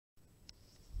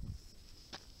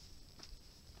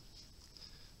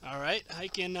Alright,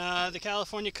 hiking the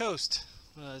California coast,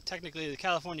 technically the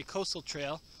California Coastal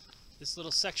Trail. This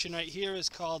little section right here is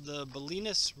called the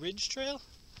Bolinas Ridge Trail.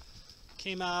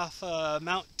 Came off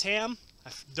Mount Tam. I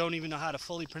don't even know how to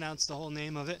fully pronounce the whole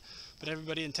name of it, but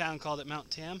everybody in town called it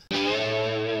Mount Tam.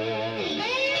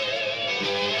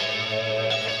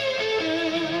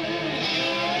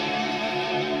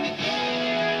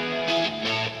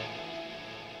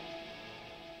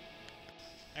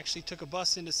 Actually took a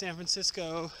bus into San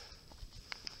Francisco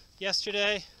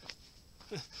yesterday.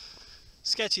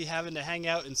 Sketchy having to hang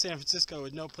out in San Francisco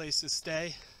with no place to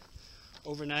stay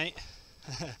overnight.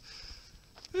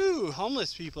 Ooh,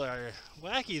 homeless people are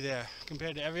wacky there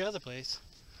compared to every other place.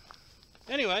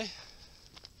 Anyway,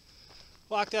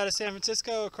 walked out of San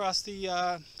Francisco across the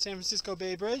San Francisco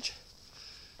Bay Bridge.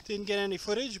 Didn't get any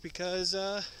footage because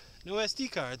no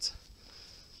SD cards.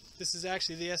 This is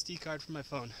actually the SD card for my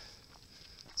phone.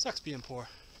 Sucks being poor.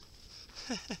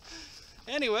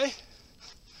 Anyway,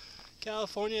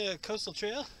 California Coastal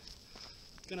Trail.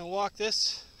 Gonna walk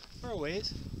this for a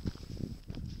ways.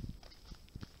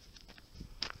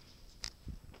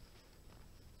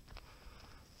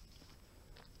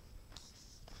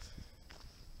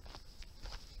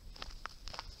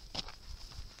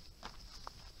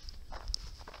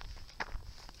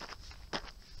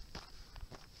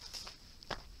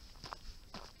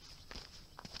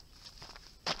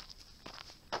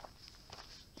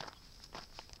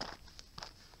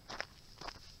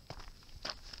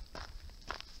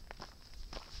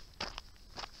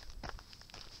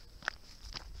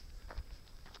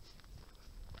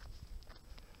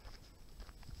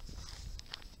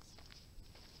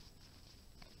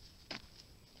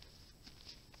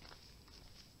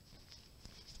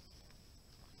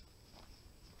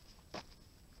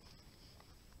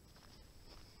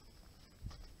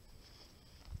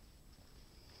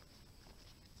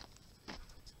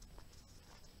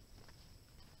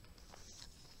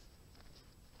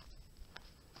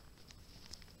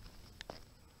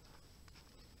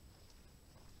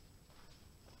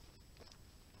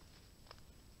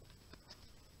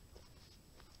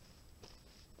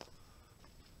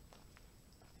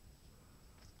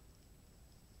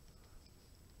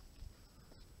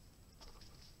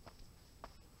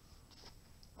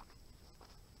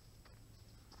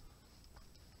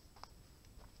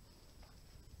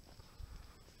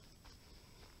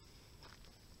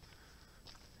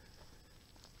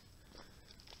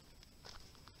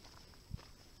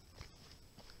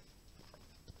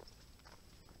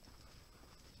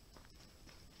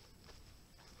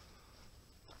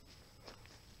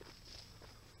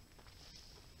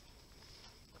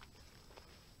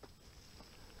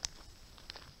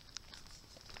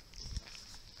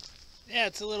 Yeah,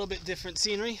 it's a little bit different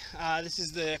scenery. This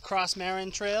is the Cross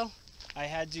Marin Trail.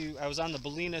 I was on the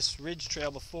Bolinas Ridge Trail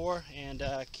before and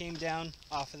came down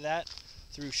off of that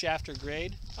through Shafter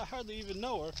Grade. I hardly even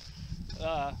know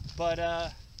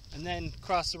her. And then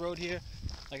cross the road here.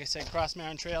 Like I said, Cross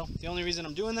Marin Trail. The only reason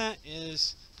I'm doing that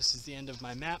is this is the end of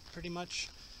my map pretty much.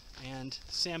 And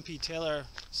Sam P. Taylor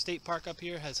State Park up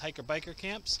here has hiker-biker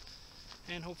camps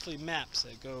and hopefully maps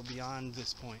that go beyond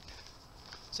this point,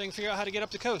 so I can figure out how to get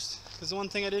up the coast, because the one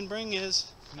thing I didn't bring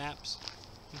is maps.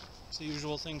 It's the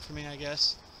usual thing for me, I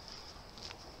guess.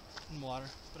 And water,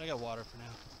 but I got water for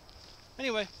now.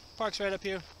 Anyway, park's right up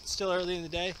here. It's still early in the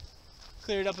day.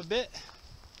 Cleared up a bit.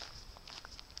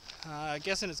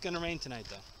 Guessing it's going to rain tonight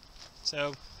though.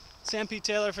 So, Sam P.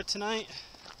 Taylor for tonight.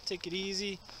 Take it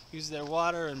easy. Use their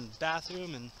water and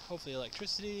bathroom and hopefully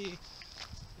electricity.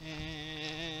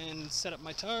 And set up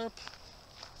my tarp.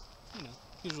 You know,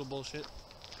 usual bullshit.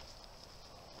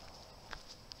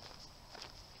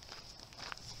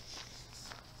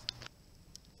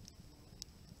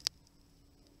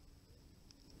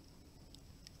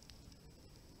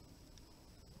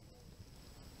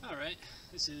 Alright,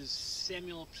 this is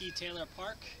Samuel P. Taylor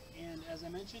Park, and as I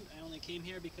mentioned, I only came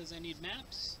here because I need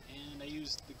maps, and I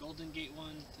used the Golden Gate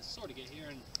one to sort of get here,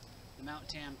 and the Mount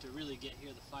Tam to really get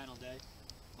here the final day.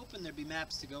 Hoping there'd be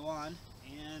maps to go on,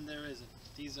 and there isn't.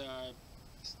 These are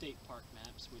state park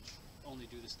maps, which only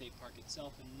do the state park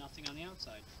itself and nothing on the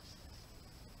outside.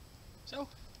 So,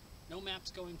 no maps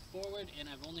going forward, and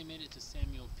I've only made it to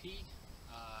Samuel P.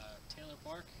 Taylor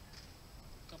Park.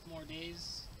 A couple more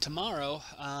days. Tomorrow,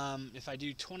 if I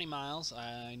do 20 miles,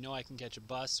 I know I can catch a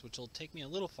bus, which will take me a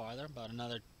little farther, about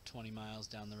another 20 miles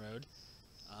down the road,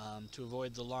 to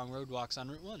avoid the long road walks on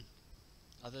Route 1.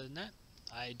 Other than that,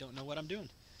 I don't know what I'm doing.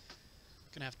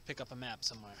 Gonna have to pick up a map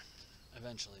somewhere,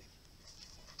 eventually.